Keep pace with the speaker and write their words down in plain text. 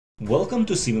Welcome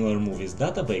to Similar Movies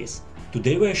Database.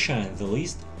 Today we are sharing the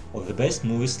list of the best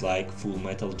movies like Full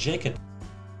Metal Jacket,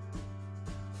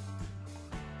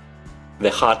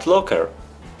 The Hurt Locker.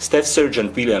 Staff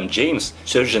Sergeant William James,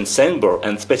 Sergeant Sandberg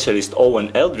and Specialist Owen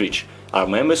Eldridge are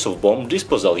members of bomb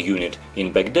disposal unit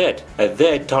in Baghdad. As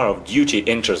their tour of duty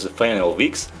enters the final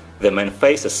weeks, the men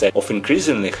face a set of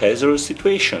increasingly hazardous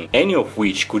situations, any of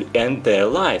which could end their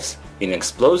lives in an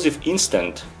explosive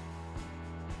instant.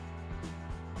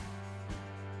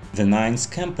 The Ninth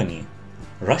Company.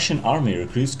 Russian army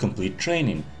recruits complete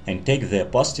training and take their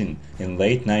posting in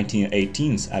late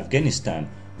 1918's Afghanistan,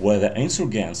 where the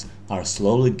insurgents are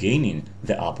slowly gaining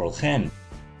the upper hand.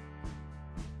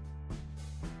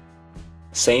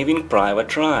 Saving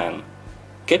Private Ryan.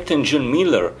 Captain John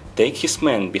Miller takes his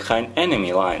men behind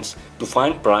enemy lines to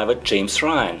find Private James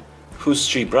Ryan, whose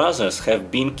three brothers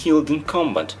have been killed in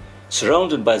combat.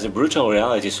 Surrounded by the brutal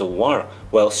realities of war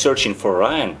while searching for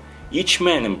Ryan, each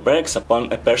man embarks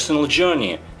upon a personal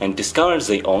journey and discovers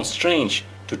their own strength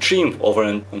to triumph over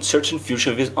an uncertain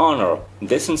future with honor,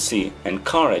 decency and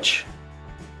courage.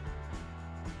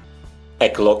 A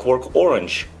Clockwork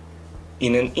Orange.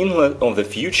 In an inlet of the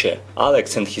future,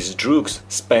 Alex and his droogs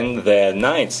spend their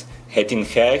nights heading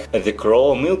high at the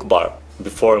Crow Milk Bar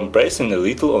before embracing a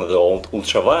little of the old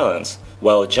ultraviolence,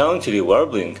 while jauntily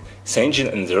warbling Singing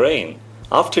in the Rain.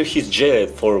 After he's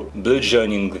jailed for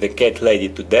bludgeoning the cat lady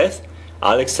to death,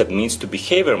 Alex submits to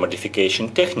behavior modification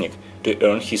technique to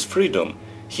earn his freedom.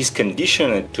 He's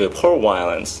conditioned to abhor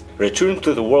violence. Returning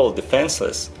to the world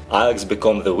defenseless, Alex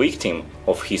becomes the victim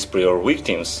of his prior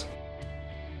victims.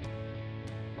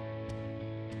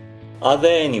 Are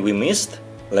there any we missed?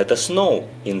 Let us know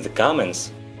in the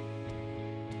comments.